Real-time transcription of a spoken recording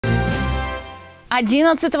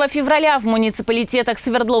11 февраля в муниципалитетах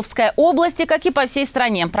Свердловской области, как и по всей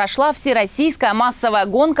стране, прошла всероссийская массовая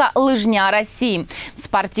гонка «Лыжня России». В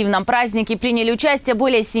спортивном празднике приняли участие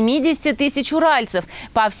более 70 тысяч уральцев.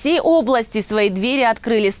 По всей области свои двери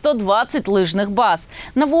открыли 120 лыжных баз.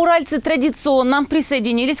 Новоуральцы традиционно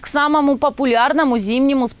присоединились к самому популярному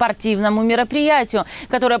зимнему спортивному мероприятию,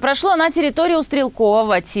 которое прошло на территории у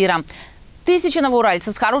стрелкового тира. Тысячи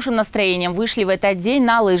новоуральцев с хорошим настроением вышли в этот день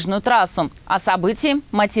на лыжную трассу. О событии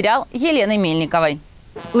материал Елены Мельниковой.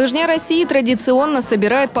 Лыжня России традиционно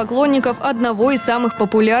собирает поклонников одного из самых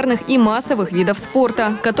популярных и массовых видов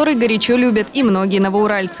спорта, который горячо любят и многие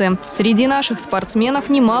новоуральцы. Среди наших спортсменов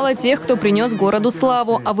немало тех, кто принес городу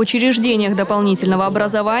славу, а в учреждениях дополнительного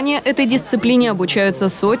образования этой дисциплине обучаются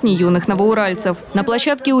сотни юных новоуральцев. На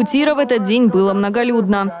площадке у тира в этот день было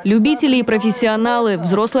многолюдно. Любители и профессионалы,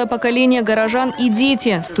 взрослое поколение горожан и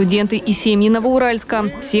дети, студенты и семьи Новоуральска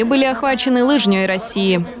 – все были охвачены лыжней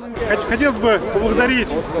России. Хотелось бы поблагодарить,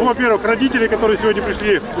 во-первых, родителей, которые сегодня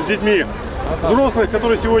пришли с детьми, взрослых,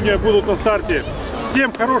 которые сегодня будут на старте.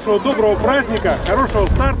 Всем хорошего, доброго праздника, хорошего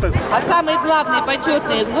старта. А самые главные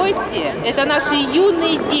почетные гости – это наши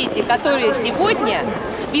юные дети, которые сегодня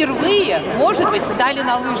впервые, может быть, встали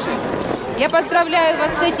на лыжи. Я поздравляю вас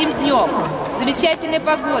с этим днем, замечательной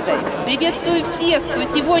погодой. Приветствую всех,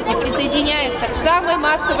 кто сегодня присоединяется к самой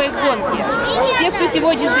массовой гонке. Всех, кто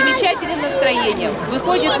сегодня с замечательным настроением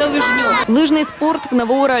выходит на лыжню. Лыжный спорт в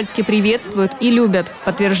Новоуральске приветствуют и любят.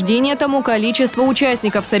 Подтверждение тому количество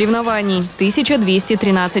участников соревнований –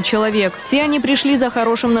 1213 человек. Все они пришли за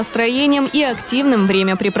хорошим настроением и активным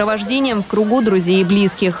времяпрепровождением в кругу друзей и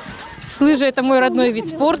близких. Лыжи – это мой родной вид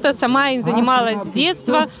спорта. Сама им занималась с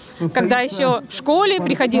детства. Когда еще в школе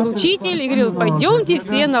приходил учитель и говорил: пойдемте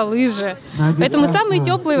все на лыжи. Поэтому самые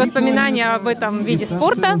теплые воспоминания об этом виде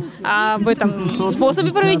спорта, об этом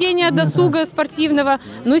способе проведения досуга спортивного.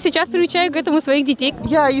 Ну и сейчас приучаю к этому своих детей.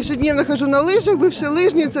 Я ежедневно хожу на лыжах, бывшая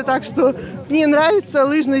лыжница, так что мне нравится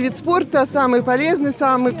лыжный вид спорта, самый полезный,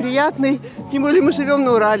 самый приятный. Тем более мы живем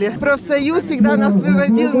на Урале. Профсоюз всегда нас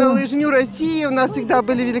выводил на лыжню России. У нас всегда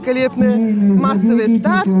были великолепные массовые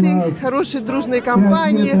старты, хорошие дружные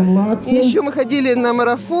компании. И еще мы ходили на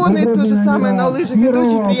марафоны, то же самое на лыжах. Это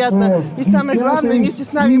очень приятно. И самое главное, вместе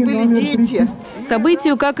с нами были дети.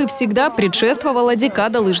 Событию, как и всегда, предшествовала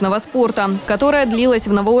декада лыжного спорта, которая длилась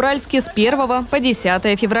в Новоуральске с 1 по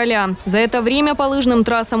 10 февраля. За это время по лыжным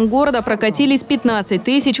трассам города прокатились 15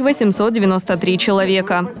 893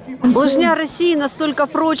 человека. Лыжня России настолько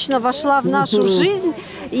прочно вошла в нашу жизнь,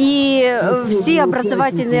 и все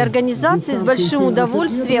образовательные организации с большим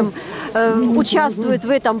удовольствием участвуют в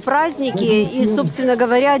этом празднике. И, собственно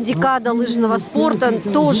говоря, декада лыжного спорта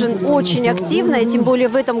тоже очень активная, тем более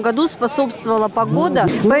в этом году способствовала погода.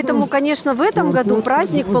 Поэтому, конечно, в этом году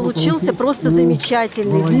праздник получился просто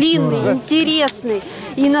замечательный, длинный, интересный.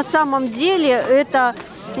 И на самом деле это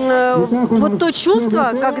вот то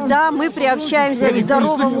чувство, когда мы приобщаемся к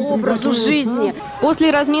здоровому образу жизни. После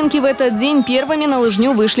разминки в этот день первыми на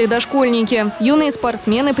лыжню вышли дошкольники. Юные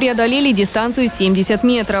спортсмены преодолели дистанцию 70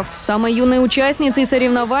 метров. Самой юной участницей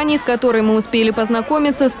соревнований, с которой мы успели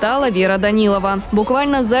познакомиться, стала Вера Данилова.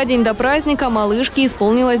 Буквально за день до праздника малышке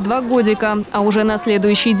исполнилось 2 годика, а уже на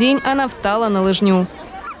следующий день она встала на лыжню.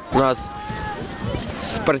 У нас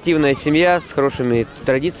спортивная семья с хорошими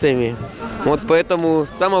традициями. Вот поэтому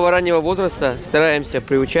с самого раннего возраста стараемся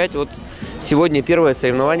приучать. Вот сегодня первое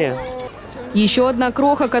соревнование. Еще одна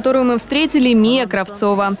кроха, которую мы встретили, Мия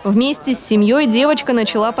Кравцова. Вместе с семьей девочка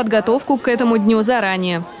начала подготовку к этому дню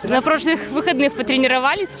заранее. На прошлых выходных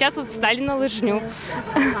потренировались, сейчас вот встали на лыжню.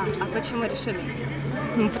 А почему решили?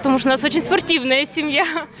 Потому что у нас очень спортивная семья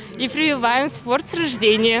и прививаем спорт с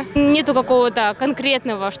рождения. Нету какого-то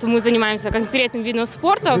конкретного, что мы занимаемся конкретным видом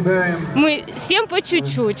спорта. Мы всем по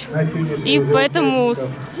чуть-чуть. И поэтому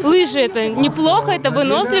лыжи – это неплохо, это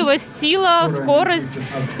выносливость, сила, скорость.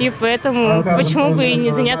 И поэтому почему бы и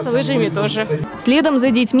не заняться лыжами тоже. Следом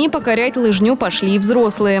за детьми покорять лыжню пошли и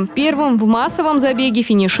взрослые. Первым в массовом забеге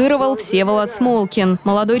финишировал Всеволод Смолкин.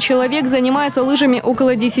 Молодой человек занимается лыжами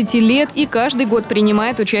около 10 лет и каждый год принимает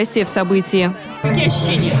участие в событии. Какие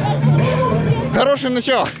ощущения? Хорошее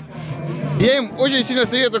начало. Я им очень сильно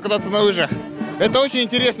советую кататься на лыжах. Это очень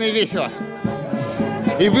интересно и весело.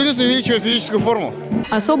 И плюс увеличивает физическую форму.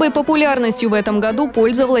 Особой популярностью в этом году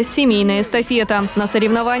пользовалась семейная эстафета. На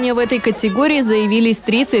соревнования в этой категории заявились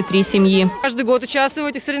 33 семьи. Каждый год участвуем в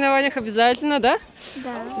этих соревнованиях обязательно, да? Да.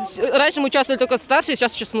 Раньше мы участвовали только старшие,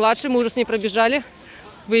 сейчас еще с младшей, мы уже с ней пробежали.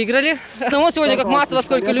 выиграли. Ну вот сегодня как массово,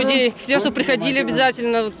 сколько людей. Все, что приходили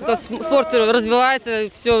обязательно. Спорт развивается,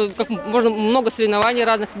 все, как можно много соревнований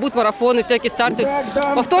разных. Будут марафоны, всякие старты.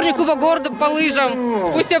 Во вторник Кубок города по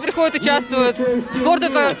лыжам. Пусть все приходят, участвуют. Спорт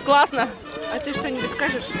это классно. А ты что-нибудь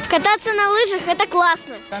скажешь? Кататься на лыжах – это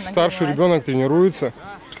классно. Старший ребенок тренируется,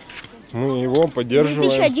 мы его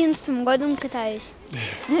поддерживаем. В 2011 году катаюсь.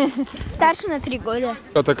 Старше на 3 года.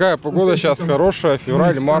 А такая погода сейчас хорошая,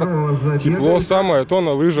 февраль-март, тепло, самое то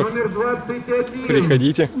на лыжах.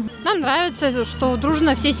 Приходите. Нам нравится, что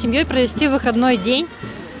дружно всей семьей провести выходной день,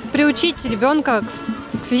 приучить ребенка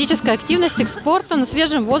к физической активности, к спорту на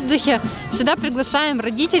свежем воздухе. Всегда приглашаем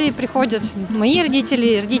родителей, приходят мои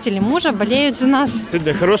родители, родители мужа, болеют за нас.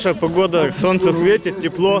 Сегодня хорошая погода, солнце светит,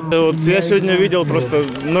 тепло. Вот я сегодня видел, просто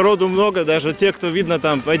народу много, даже те, кто, видно,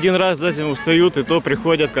 там один раз за зиму встают, и то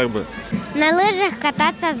приходят как бы. На лыжах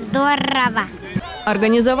кататься здорово.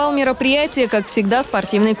 Организовал мероприятие, как всегда,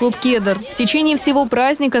 спортивный клуб «Кедр». В течение всего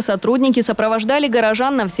праздника сотрудники сопровождали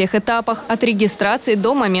горожан на всех этапах, от регистрации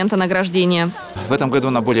до момента награждения. В этом году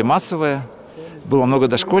она более массовая, было много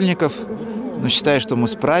дошкольников, но считаю, что мы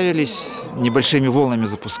справились, небольшими волнами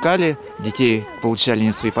запускали, детей получали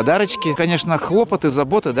не свои подарочки. Конечно, хлопоты,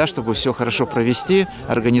 заботы, да, чтобы все хорошо провести,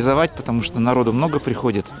 организовать, потому что народу много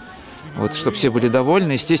приходит. Вот, чтобы все были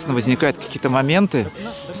довольны. Естественно, возникают какие-то моменты,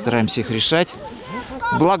 стараемся их решать.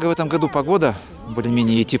 Благо в этом году погода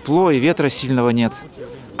более-менее и тепло, и ветра сильного нет,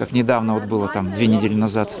 как недавно вот было там 2 недели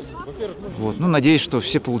назад. Вот. Ну, надеюсь, что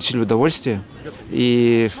все получили удовольствие.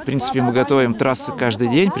 И, в принципе, мы готовим трассы каждый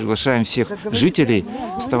день, приглашаем всех жителей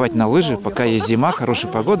вставать на лыжи, пока есть зима,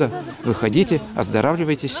 хорошая погода. Выходите,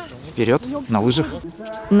 оздоравливайтесь, вперед на лыжах.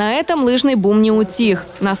 На этом лыжный бум не утих.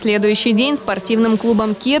 На следующий день спортивным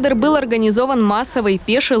клубом «Кедр» был организован массовый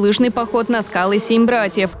пеший лыжный поход на скалы «Семь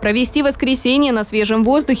братьев». Провести воскресенье на свежем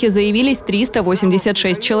воздухе заявились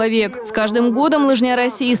 386 человек. С каждым годом «Лыжня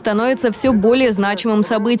России» становится все более значимым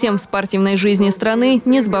событием в спортивной жизни страны,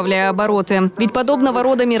 не сбавляя обороты. Ведь подобного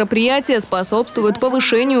рода мероприятия способствуют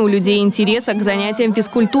повышению у людей интереса к занятиям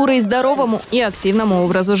физкультурой, здоровому и активному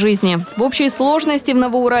образу жизни. В общей сложности в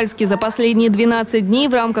Новоуральске за последние 12 дней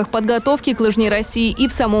в рамках подготовки к «Лыжне России» и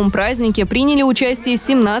в самом празднике приняли участие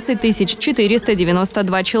 17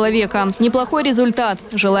 492 человека. Неплохой результат.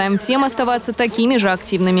 Желаем всем оставаться такими же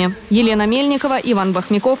активными. Елена Мельникова, Иван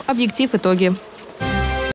Бахмяков. Объектив. Итоги.